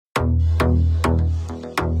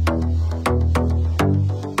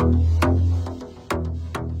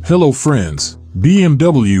Hello friends.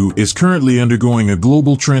 BMW is currently undergoing a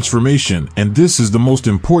global transformation, and this is the most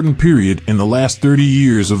important period in the last 30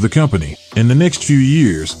 years of the company. In the next few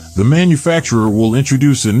years, the manufacturer will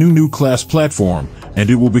introduce a new class platform, and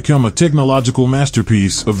it will become a technological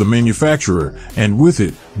masterpiece of the manufacturer, and with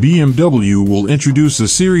it, BMW will introduce a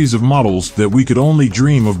series of models that we could only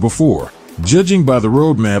dream of before. Judging by the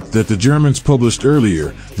roadmap that the Germans published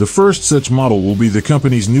earlier, the first such model will be the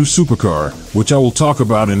company's new supercar, which I will talk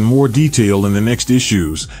about in more detail in the next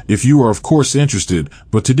issues, if you are of course interested,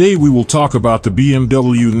 but today we will talk about the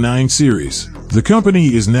BMW 9 Series. The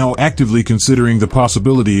company is now actively considering the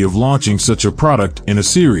possibility of launching such a product in a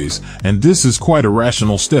series, and this is quite a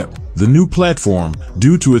rational step. The new platform,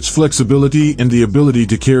 due to its flexibility and the ability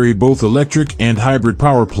to carry both electric and hybrid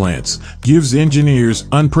power plants, gives engineers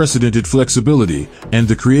unprecedented flexibility, and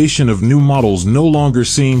the creation of new models no longer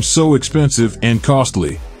seems so expensive and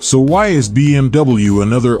costly. So why is BMW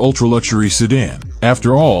another ultra-luxury sedan?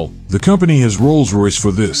 After all, the company has Rolls-Royce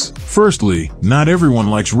for this. Firstly, not everyone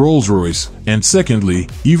likes Rolls-Royce, and secondly,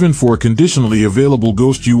 even for a conditionally available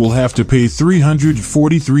Ghost you will have to pay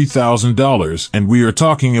 $343,000, and we are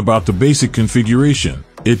talking about the basic configuration.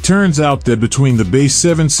 It turns out that between the base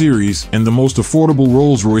 7 Series and the most affordable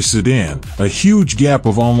Rolls-Royce sedan, a huge gap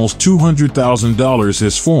of almost $200,000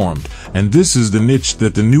 has formed, and this is the niche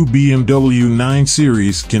that the new BMW 9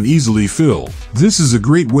 Series can easily fill. This is a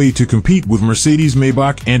great way to compete with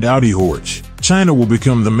Mercedes-Maybach and Audi. China will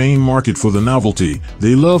become the main market for the novelty.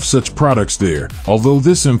 They love such products there, although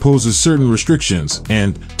this imposes certain restrictions,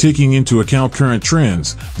 and, taking into account current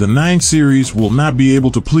trends, the 9 Series will not be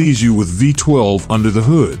able to please you with V12 under the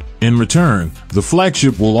hood. In return, the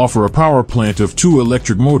flagship will offer a power plant of 2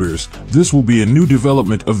 electric motors. This will be a new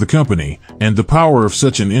development of the company, and the power of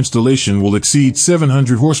such an installation will exceed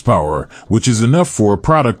 700 horsepower, which is enough for a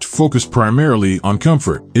product focused primarily on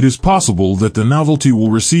comfort. It is possible that the novelty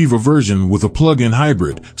will receive a version with a plug-in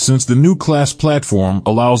hybrid, since the new class platform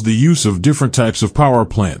allows the use of different types of power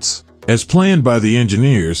plants. As planned by the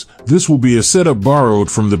engineers, this will be a setup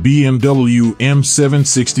borrowed from the BMW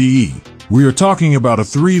M760e. We are talking about a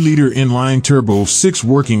 3-liter inline turbo 6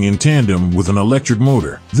 working in tandem with an electric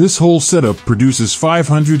motor. This whole setup produces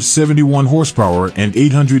 571 horsepower and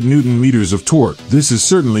 800 Newton-meters of torque. This is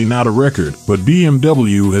certainly not a record, but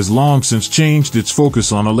BMW has long since changed its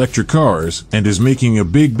focus on electric cars and is making a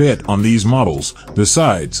big bet on these models.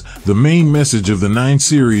 Besides, the main message of the 9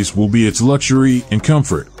 Series will be its luxury and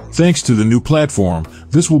comfort. Thanks to the new platform,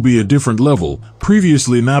 this will be a different level,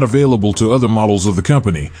 previously not available to other models of the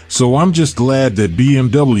company, so I'm just glad that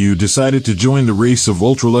BMW decided to join the race of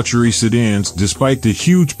ultra-luxury sedans despite the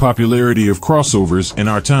huge popularity of crossovers in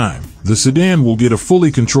our time. The sedan will get a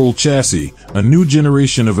fully controlled chassis, a new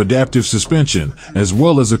generation of adaptive suspension, as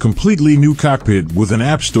well as a completely new cockpit with an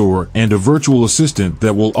app store and a virtual assistant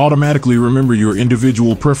that will automatically remember your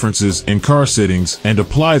individual preferences and car settings and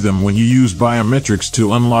apply them when you use biometrics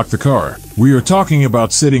to unlock the car. We are talking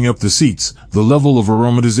about setting up the seats, the level of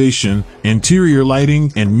aromatization, interior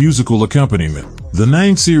lighting, and musical accompaniment. The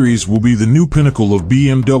 9 Series will be the new pinnacle of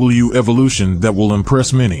BMW evolution that will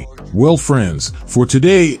impress many. Well friends, for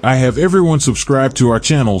today I have everyone subscribed to our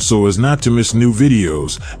channel so as not to miss new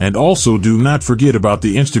videos, and also do not forget about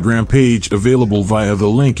the Instagram page available via the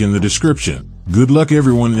link in the description. Good luck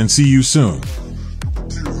everyone and see you soon.